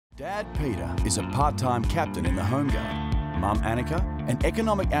Dad Peter is a part-time captain in the Home Guard, Mum Annika, an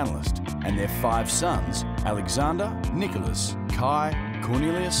economic analyst, and their 5 sons, Alexander, Nicholas, Kai,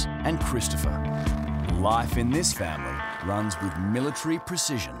 Cornelius, and Christopher. Life in this family runs with military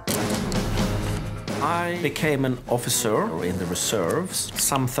precision. I became an officer in the reserves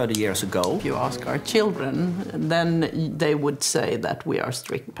some 30 years ago. If you ask our children, then they would say that we are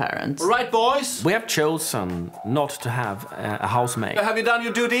strict parents. All right, boys. We have chosen not to have a housemaid. Have you done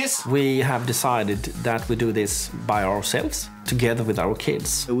your duties? We have decided that we do this by ourselves, together with our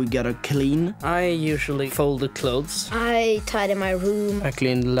kids. We gotta clean. I usually fold the clothes. I tidy my room. I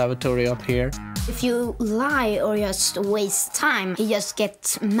clean the lavatory up here. If you lie or just waste time, he just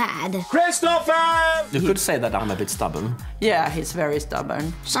gets mad. Christopher! You could say that I'm a bit stubborn. Yeah, he's very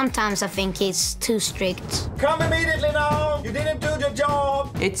stubborn. Sometimes I think he's too strict. Come immediately now! You didn't do the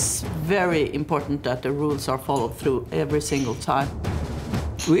job! It's very important that the rules are followed through every single time.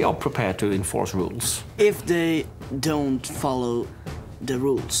 We are prepared to enforce rules. If they don't follow the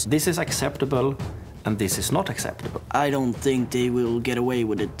rules, This is acceptable and this is not acceptable. I don't think they will get away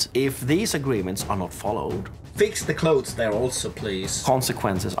with it. If these agreements are not followed, Fix the clothes there also, please.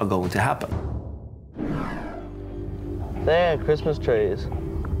 consequences are going to happen. There, Christmas trees.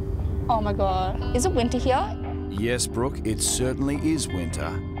 Oh my god. Is it winter here? Yes, Brooke, it certainly is winter,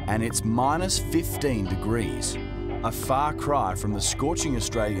 and it's minus 15 degrees. A far cry from the scorching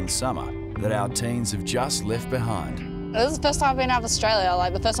Australian summer that our teens have just left behind. This is the first time I've been out of Australia,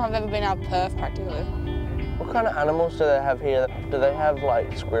 like the first time I've ever been out of Perth, practically. What kind of animals do they have here? Do they have,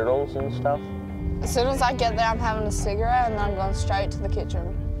 like, squirrels and stuff? As soon as I get there, I'm having a cigarette and then I'm going straight to the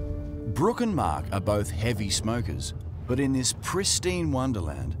kitchen. Brooke and Mark are both heavy smokers, but in this pristine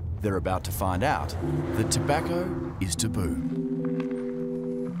wonderland, they're about to find out that tobacco is taboo.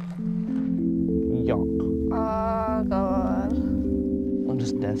 Yuck. Oh god. I'm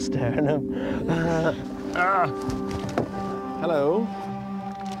just dead staring at him. Hello.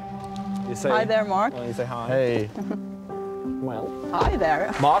 You say, Hi there, Mark. You say hi. Hey. Well. Hi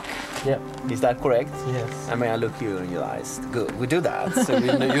there. Mark? Yeah. Is that correct? Yes. And may I look you in your eyes? Good. We do that, so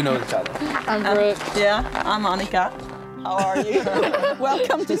you know each other. I'm Brooke. Yeah, I'm Annika. How are you?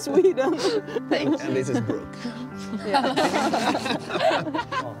 Welcome to Sweden. Thanks. And this is Brooke. Yeah.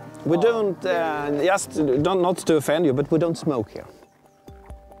 We don't, not to offend you, but we don't smoke here.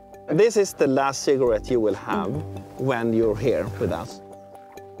 This is the last cigarette you will have when you're here with us.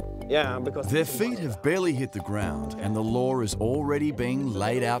 Yeah, because... Their feet have barely hit the ground, and the law is already being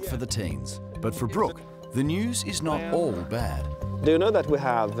laid out for the teens. But for Brooke, the news is not all bad. Do you know that we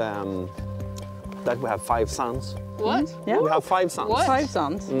have 5 sons? What? Yeah. We have 5 sons. What? 5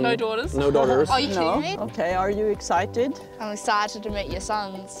 sons. No daughters? No daughters. Are you kidding me? Okay, are you excited? I'm excited to meet your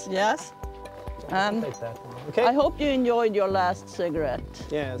sons. Yes. And Okay. I hope you enjoyed your last cigarette.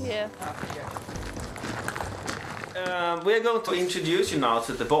 Yes. Yeah. We're going to introduce you now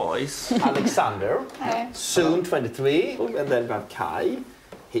to the boys. Alexander, soon 23, and then we have Kai,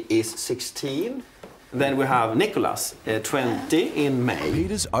 he is 16. Then we have Nicholas, 20 in May.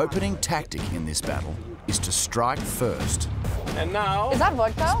 Peter's opening tactic in this battle is to strike first. And now, Is that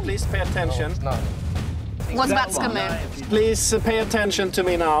vodka? please pay attention. What's that scumming? Please pay attention to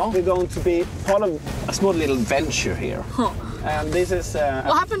me now. We're going to be part of a small little venture here. And this is...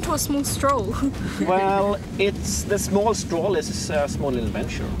 What happened to a small stroll? well, it's the small stroll is a small little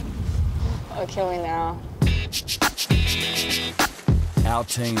venture. Oh, kill me now. Our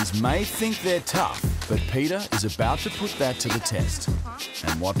teens may think they're tough, but Peter is about to put that to the test.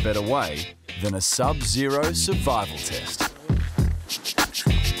 And what better way than a sub-zero survival test?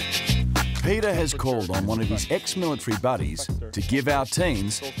 Peter has called on one of his ex-military buddies to give our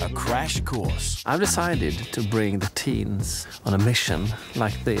teens a crash course. I've decided to bring the teens on a mission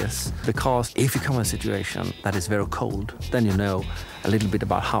like this because if you come in a situation that is very cold, then you know a little bit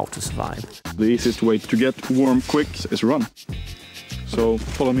about how to survive. The easiest way to get warm quick is run. So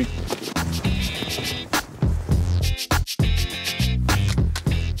follow me.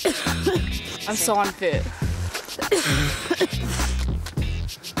 I'm so unfit.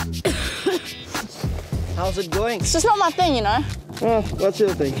 How's it going? It's just not my thing, you know? What's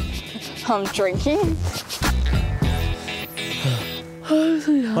your thing? I'm drinking.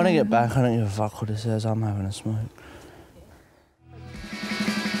 When I get back, I don't give a fuck what it says. I'm having a smoke.